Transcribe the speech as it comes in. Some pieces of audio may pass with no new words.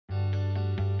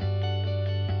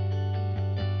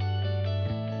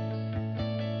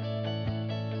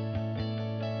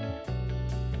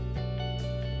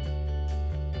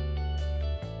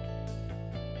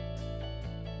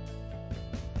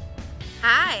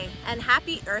Hi, and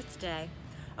happy Earth Day.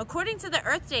 According to the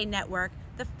Earth Day Network,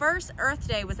 the first Earth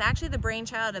Day was actually the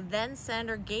brainchild of then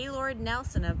Senator Gaylord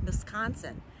Nelson of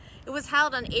Wisconsin. It was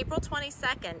held on April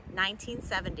 22nd,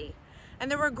 1970,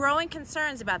 and there were growing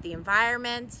concerns about the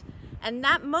environment, and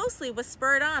that mostly was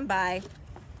spurred on by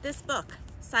this book,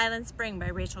 Silent Spring by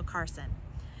Rachel Carson,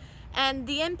 and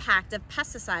the impact of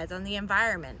pesticides on the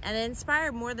environment, and it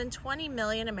inspired more than 20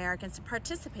 million Americans to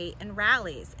participate in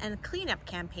rallies and cleanup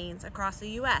campaigns across the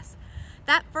U.S.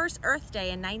 That first Earth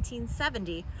Day in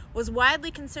 1970 was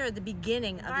widely considered the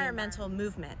beginning of the environmental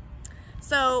movement.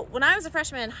 So when I was a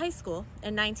freshman in high school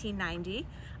in 1990,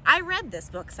 I read this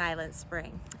book, Silent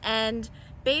Spring, and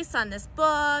based on this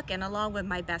book and along with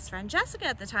my best friend Jessica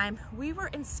at the time, we were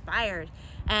inspired,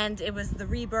 and it was the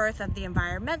rebirth of the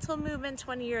environmental movement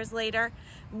 20 years later.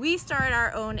 We started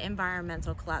our own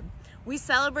environmental club. We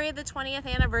celebrated the 20th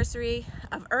anniversary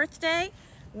of Earth Day.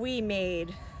 We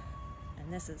made,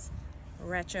 and this is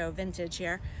retro vintage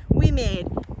here, we made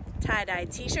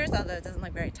tie-dyed t-shirts, although it doesn't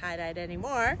look very tie-dyed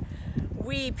anymore.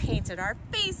 We painted our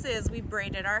faces, we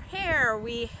braided our hair,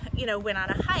 we went on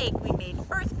a hike, we made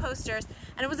Earth posters,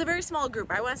 and it was a very small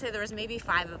group. I want to say there was maybe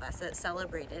 5 of us that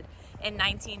celebrated in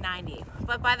 1990.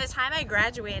 But by the time I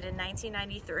graduated in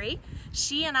 1993,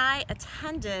 she and I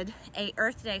attended a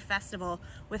Earth Day festival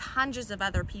with hundreds of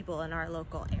other people in our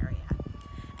local area.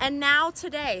 And now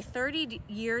today, 30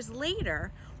 years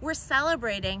later, we're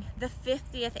celebrating the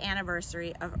 50th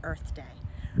anniversary of Earth Day.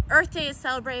 Earth Day is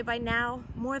celebrated by now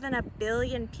more than 1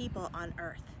 billion people on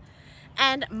Earth.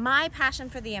 And my passion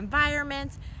for the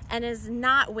environment is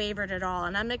not wavered at all.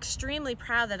 And I'm extremely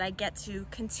proud that I get to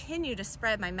continue to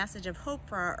spread my message of hope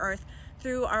for our Earth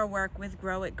through our work with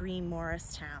It Green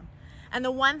Morristown. And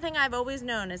the one thing I've always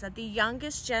known is that the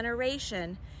youngest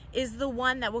generation is the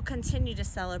one that will continue to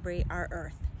celebrate our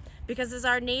Earth. Because as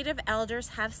our native elders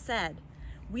have said,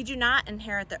 we do not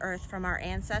inherit the Earth from our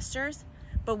ancestors,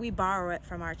 but we borrow it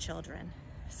from our children.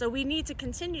 So we need to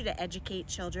continue to educate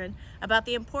children about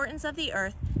the importance of the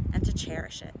Earth and to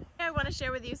cherish it. I want to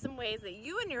share with you some ways that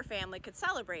you and your family could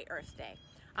celebrate Earth Day.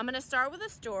 I'm going to start with a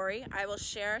story. I will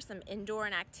share some indoor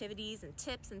and activities and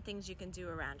tips and things you can do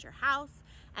around your house.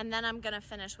 And then I'm going to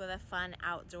finish with a fun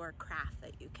outdoor craft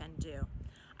that you can do.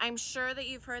 I'm sure that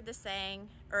you've heard the saying,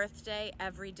 Earth Day,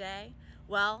 every day.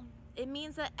 Well, it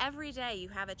means that every day you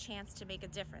have a chance to make a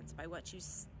difference by what you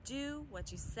do,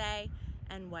 what you say,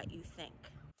 and what you think.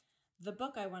 The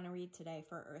book I want to read today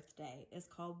for Earth Day is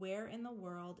called Where in the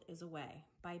World is Away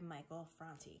by Michael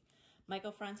Franti.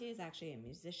 Michael Franti is actually a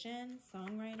musician,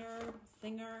 songwriter,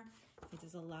 singer. He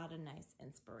does a lot of nice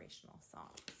inspirational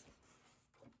songs.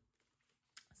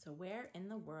 So Where in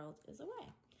the World is Away?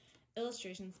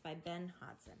 Illustrations by Ben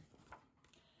Hodson.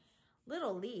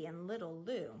 Little Lee and little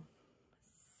Lou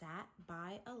sat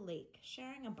by a lake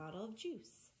sharing a bottle of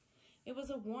juice. It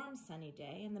was a warm sunny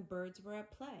day and the birds were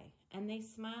at play, and they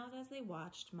smiled as they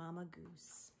watched Mama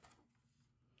Goose.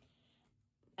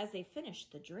 As they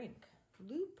finished the drink,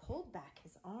 Lou pulled back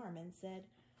his arm and said,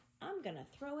 "I'm gonna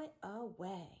throw it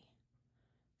away."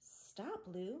 "Stop,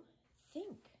 Lou.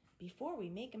 Think before we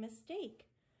make a mistake.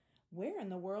 Where in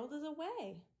the world is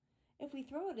away? If we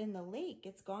throw it in the lake,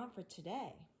 it's gone for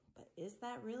today. But is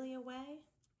that really away?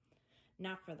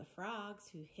 Not for the frogs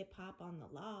who hip-hop on the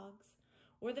logs,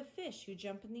 or the fish who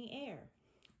jump in the air,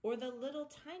 or the little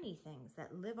tiny things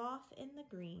that live off in the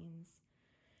greens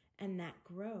and that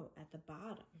grow at the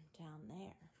bottom down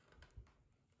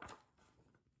there.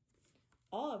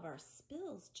 All of our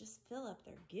spills just fill up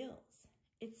their gills.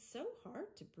 It's so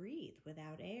hard to breathe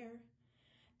without air.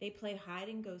 They play hide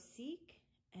and go seek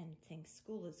and think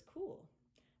school is cool,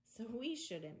 so we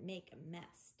shouldn't make a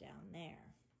mess down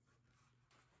there.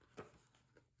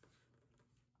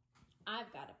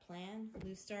 I've got a plan,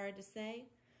 Lou started to say.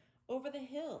 Over the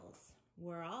hills,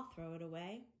 where I'll throw it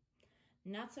away.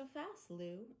 Not so fast,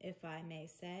 Lou, if I may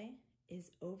say.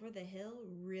 Is over the hill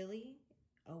really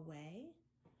away?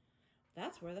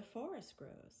 That's where the forest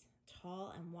grows, tall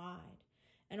and wide,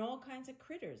 and all kinds of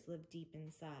critters live deep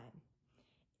inside.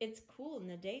 It's cool in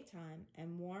the daytime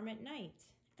and warm at night,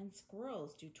 and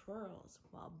squirrels do twirls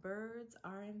while birds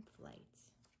are in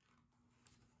flight.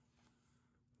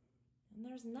 And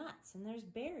there's nuts and there's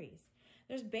berries.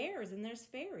 There's bears and there's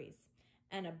fairies,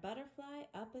 and a butterfly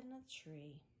up in a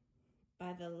tree.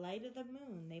 By the light of the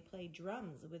moon, they play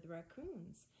drums with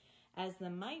raccoons as the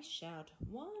mice shout,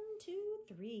 1, 2,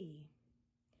 3.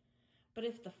 But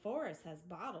if the forest has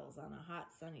bottles on a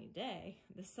hot sunny day,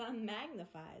 the sun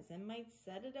magnifies and might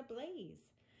set it ablaze.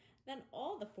 Then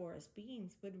all the forest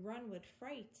beings would run with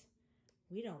fright.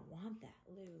 We don't want that,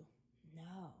 Lou.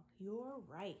 No, you're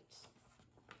right.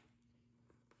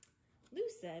 Lou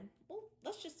said, well,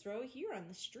 let's just throw it here on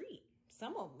the street.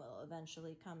 Someone will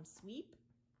eventually come sweep.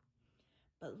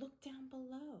 But look down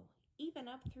below. Even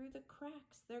up through the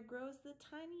cracks, there grows the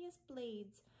tiniest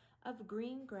blades of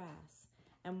green grass.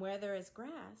 And where there is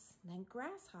grass, then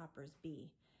grasshoppers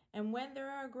be. And when there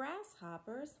are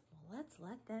grasshoppers, well, let's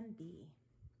let them be.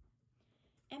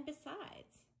 And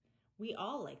besides, we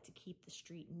all like to keep the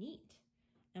street neat.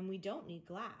 And we don't need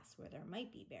glass where there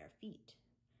might be bare feet.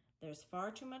 There's far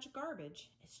too much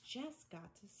garbage. It's just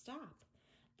got to stop.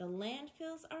 The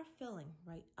landfills are filling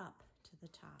right up to the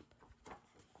top.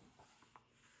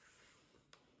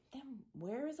 Then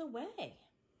where is a way?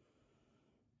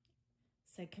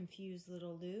 Said confused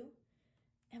little Lou.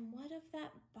 And what of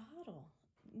that bottle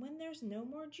when there's no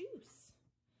more juice?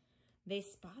 They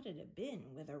spotted a bin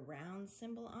with a round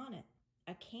symbol on it,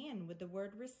 a can with the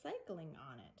word recycling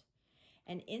on it.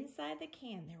 And inside the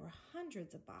can there were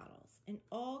hundreds of bottles in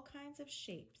all kinds of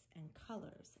shapes and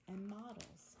colors and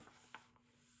models.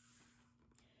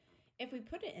 If we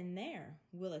put it in there,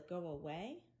 will it go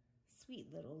away? Sweet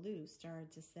little Lou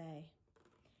started to say.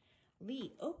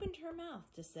 Lee opened her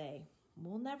mouth to say,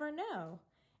 we'll never know.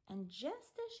 And just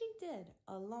as she did,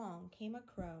 along came a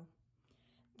crow.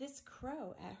 This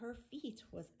crow at her feet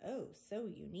was oh so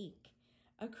unique.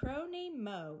 A crow named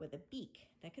Mo with a beak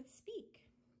that could speak.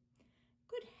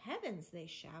 Good heavens, they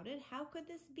shouted, how could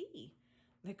this be?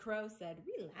 The crow said,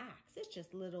 relax, it's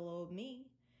just little old me.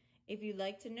 If you'd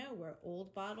like to know where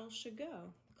old bottles should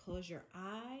go, close your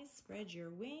eyes, spread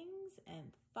your wings,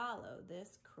 and follow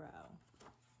this crow.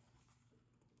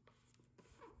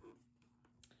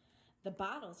 The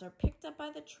bottles are picked up by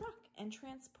the truck and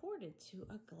transported to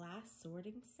a glass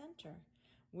sorting center,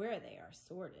 where they are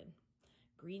sorted.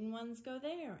 Green ones go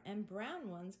there and brown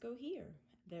ones go here.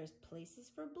 There's places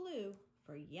for blue,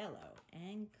 for yellow,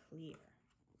 and clear.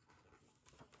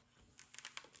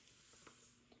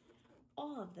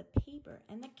 All of the paper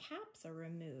and the caps are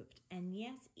removed, and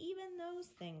yes, even those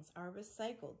things are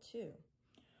recycled too.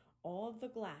 All of the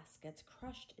glass gets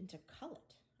crushed into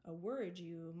cullet, a word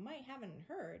you might haven't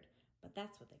heard, but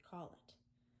that's what they call it.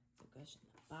 So it goes from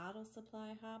the bottle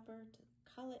supply hopper to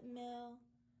the cullet mill,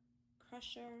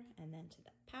 crusher, and then to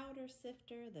the powder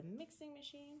sifter, the mixing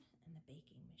machine, and the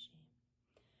baking machine.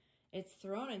 It's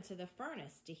thrown into the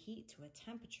furnace to heat to a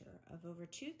temperature of over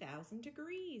 2,000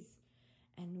 degrees.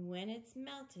 And when it's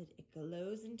melted, it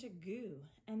glows into goo.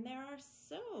 And there are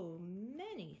so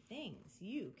many things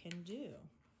you can do.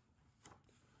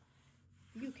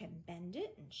 You can bend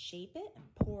it and shape it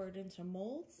and pour it into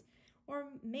molds, or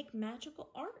make magical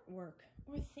artwork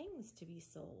or things to be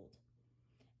sold.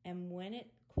 And when it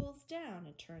cools down,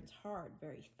 it turns hard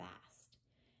very fast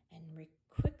and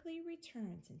quickly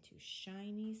returns into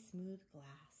shiny, smooth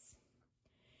glass.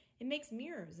 It makes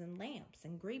mirrors and lamps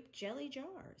and grape jelly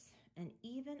jars and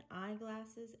even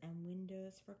eyeglasses and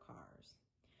windows for cars.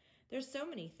 There's so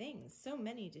many things, so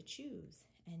many to choose.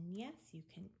 And yes, you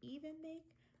can even make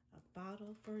a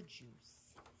bottle for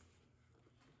juice.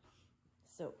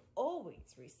 So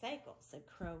always recycle, said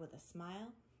Crow with a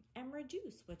smile, and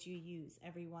reduce what you use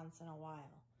every once in a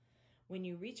while. When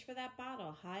you reach for that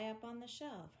bottle high up on the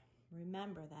shelf,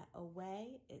 remember that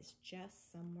away is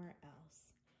just somewhere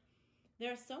else.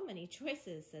 There are so many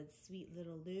choices, said sweet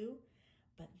little Lou,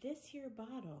 but this here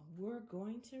bottle we're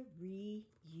going to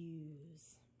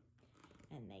reuse.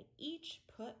 And they each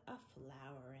put a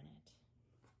flower in it.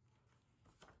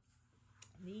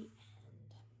 The end.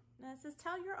 Now it says,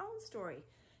 tell your own story.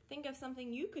 Think of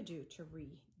something you could do to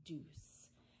reduce.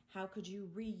 How could you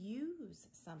reuse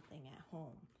something at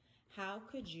home? How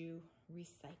could you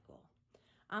recycle?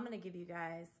 I'm going to give you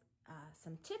guys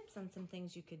some tips on some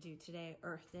things you could do today,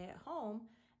 Earth Day at home,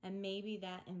 and maybe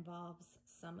that involves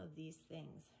some of these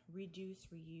things. Reduce,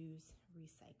 reuse,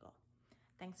 recycle.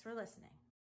 Thanks for listening.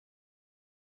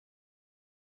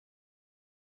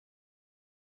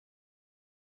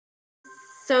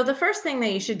 So the first thing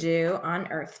that you should do on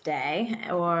Earth Day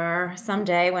or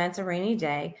someday when it's a rainy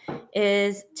day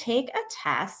is take a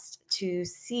test to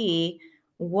see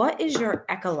what is your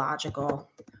ecological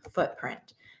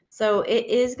footprint. So it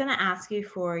is going to ask you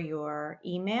for your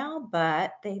email,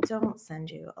 but they don't send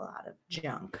you a lot of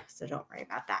junk, so don't worry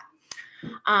about that.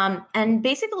 And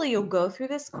basically you'll go through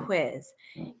this quiz,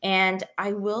 and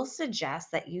I will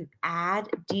suggest that you add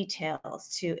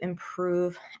details to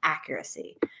improve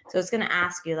accuracy. So it's going to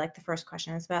ask you, like the first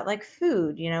question is about like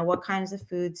food, you know, what kinds of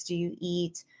foods do you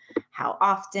eat? How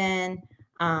often?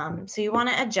 So you want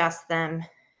to adjust them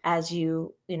as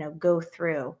you go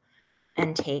through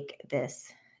and take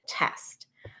this test.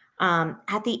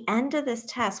 At the end of this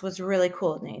test was really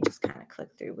cool. And you just kind of click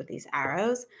through with these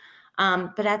arrows.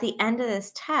 But at the end of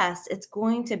this test, it's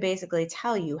going to basically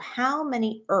tell you how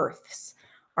many Earths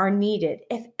are needed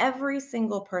if every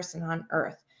single person on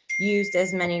Earth used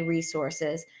as many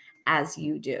resources as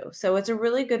you do. So it's a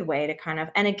really good way to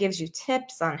and it gives you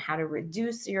tips on how to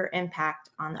reduce your impact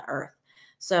on the Earth.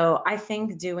 So I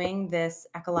think doing this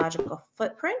ecological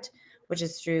footprint, which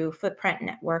is through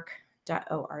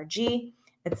footprintnetwork.org,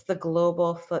 it's the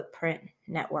Global Footprint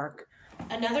Network.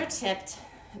 Another tip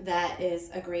that is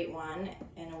a great one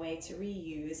and a way to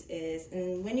reuse is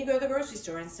when you go to the grocery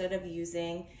store, instead of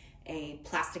using a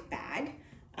plastic bag,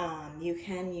 you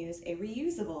can use a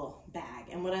reusable bag.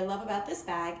 And what I love about this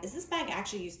bag is this bag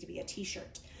actually used to be a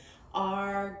t-shirt.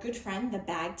 Our good friend, the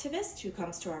bagtivist, who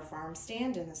comes to our farm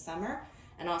stand in the summer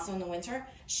and also in the winter,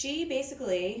 she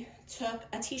basically took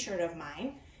a t-shirt of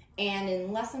mine and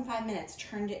in less than 5 minutes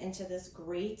turned it into this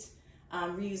great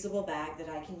reusable bag that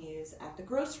I can use at the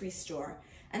grocery store.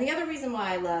 And the other reason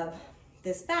why I love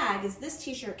this bag is this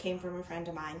t-shirt came from a friend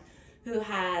of mine who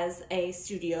has a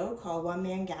studio called One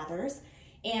Man Gathers,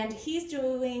 and he's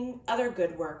doing other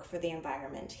good work for the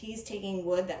environment. He's taking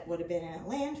wood that would have been in a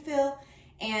landfill,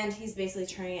 and he's basically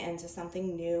turning it into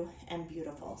something new and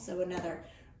beautiful. So another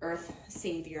earth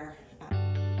savior.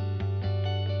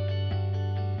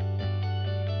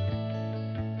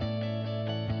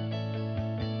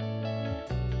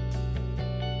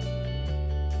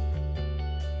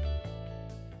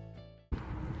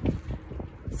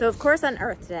 So of course on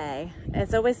Earth Day,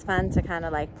 it's always fun to kind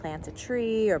of like plant a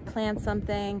tree or plant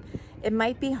something. It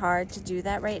might be hard to do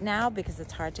that right now because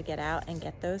it's hard to get out and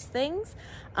get those things.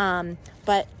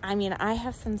 But I mean, I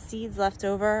have some seeds left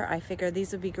over. I figure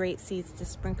these would be great seeds to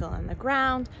sprinkle on the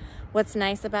ground. What's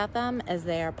nice about them is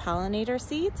they are pollinator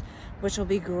seeds, which will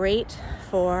be great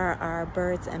for our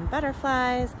birds and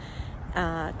butterflies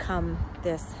come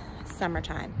this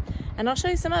summertime. And I'll show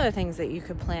you some other things that you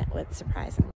could plant with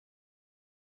surprising.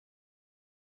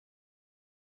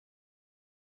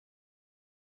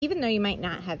 Even though you might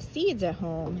not have seeds at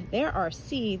home, there are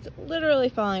seeds literally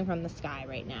falling from the sky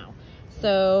right now.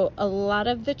 So a lot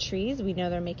of the trees, we know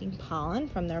they're making pollen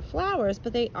from their flowers,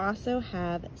 but they also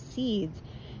have seeds.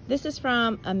 This is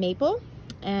from a maple,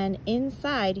 and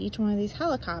inside each one of these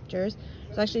helicopters,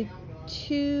 there's actually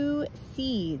 2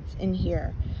 seeds in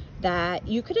here that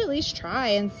you could at least try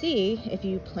and see if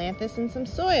you plant this in some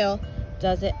soil,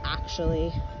 does it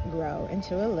actually grow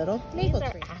into a little maple tree?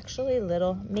 These are actually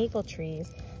little maple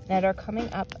trees that are coming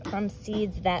up from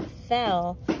seeds that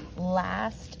fell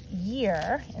last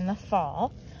year in the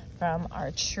fall from our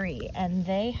tree. And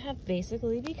they have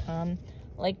basically become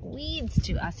like weeds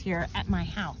to us here at my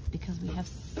house because we have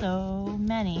so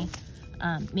many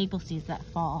maple seeds that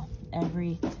fall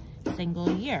every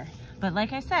single year. But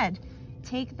like I said,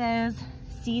 take those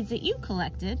seeds that you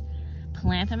collected,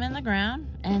 plant them in the ground,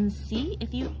 and see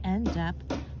if you end up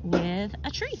with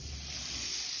a tree.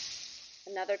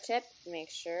 Another tip, make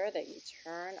sure that you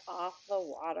turn off the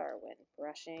water when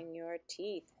brushing your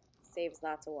teeth. Saves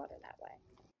lots of water that way.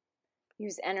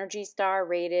 Use Energy Star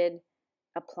rated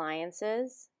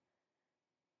appliances,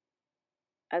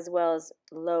 as well as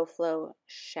low flow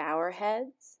shower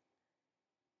heads,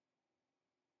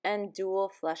 and dual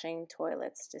flushing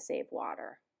toilets to save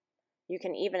water. You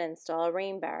can even install a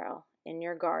rain barrel in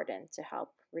your garden to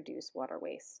help reduce water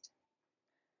waste.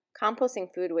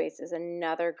 Composting food waste is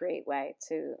another great way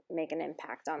to make an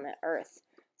impact on the earth.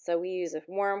 So we use a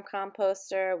worm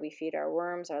composter. We feed our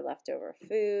worms our leftover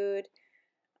food.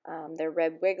 They're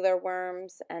red wiggler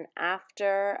worms, and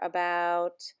after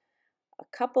about a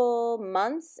couple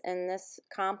months in this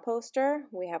composter,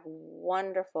 we have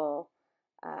wonderful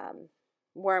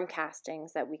worm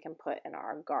castings that we can put in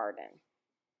our garden.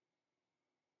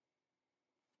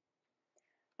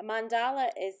 A mandala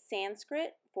is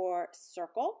Sanskrit for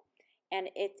circle, and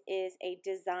it is a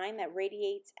design that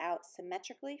radiates out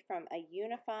symmetrically from a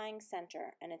unifying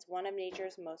center, and it's one of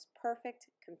nature's most perfect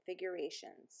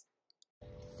configurations.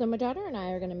 So my daughter and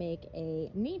I are going to make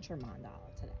a nature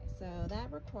mandala today. So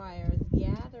that requires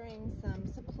gathering some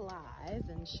supplies,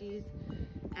 and she's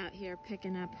out here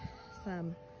picking up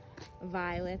some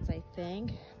violets, I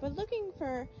think, but looking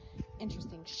for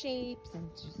interesting shapes and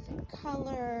interesting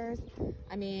colors.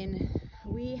 I mean,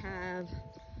 we have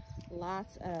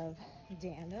lots of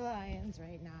dandelions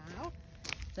right now.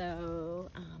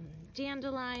 So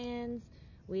dandelions,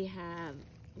 we have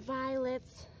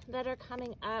violets that are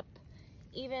coming up,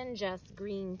 even just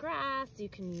green grass. You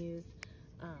can use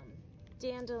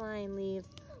dandelion leaves,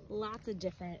 lots of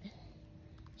different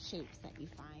shapes that you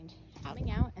find.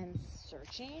 Coming out and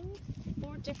searching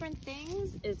for different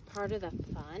things is part of the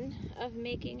fun of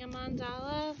making a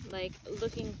mandala, like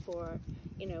looking for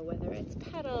you know, whether it's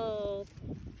petals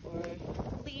or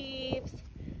leaves.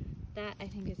 That, I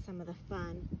think, is some of the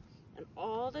fun, and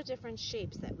all the different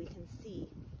shapes that we can see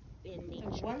in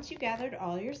nature. Once you gathered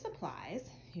all your supplies,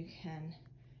 you can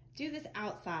do this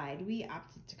outside. We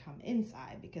opted to come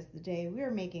inside because the day we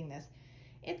were making this,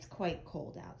 it's quite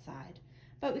cold outside.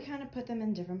 But we kind of put them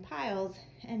in different piles,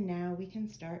 and now we can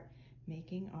start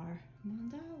making our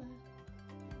mandala.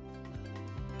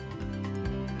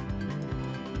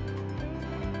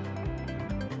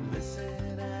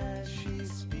 Listen as she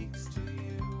speaks to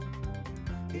you.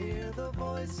 Hear the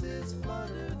voices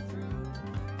flutter through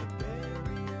the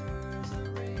barriers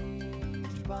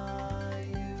arranged by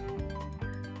you.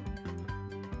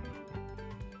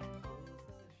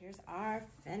 Here's our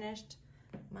finished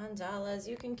mandalas.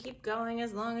 You can keep going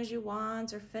as long as you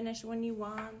want or finish when you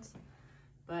want,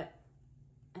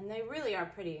 and they really are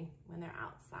pretty when they're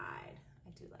outside.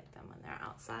 I do like them when they're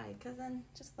outside because then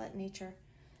just let nature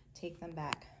take them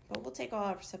back. But we'll take all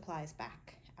our supplies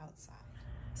back outside.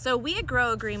 So we at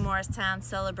It Green Morristown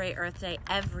celebrate Earth Day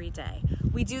every day.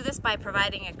 We do this by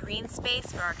providing a green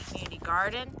space for our community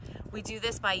garden. We do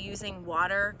this by using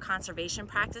water conservation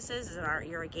practices in our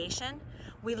irrigation.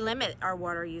 We limit our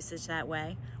water usage that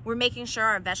way. We're making sure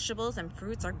our vegetables and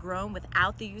fruits are grown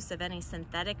without the use of any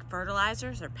synthetic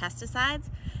fertilizers or pesticides,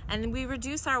 and we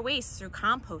reduce our waste through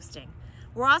composting.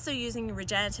 We're also using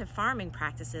regenerative farming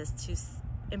practices to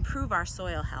improve our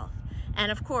soil health.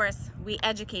 And of course, we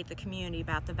educate the community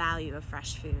about the value of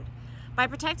fresh food. By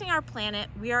protecting our planet,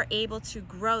 we are able to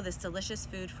grow this delicious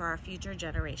food for our future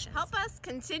generations. Help us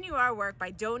continue our work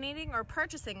by donating or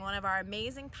purchasing one of our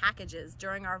amazing packages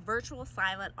during our virtual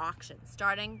silent auction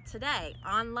starting today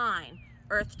online,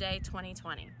 Earth Day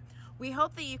 2020. We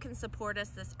hope that you can support us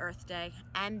this Earth Day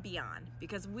and beyond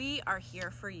because we are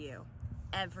here for you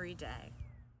every day.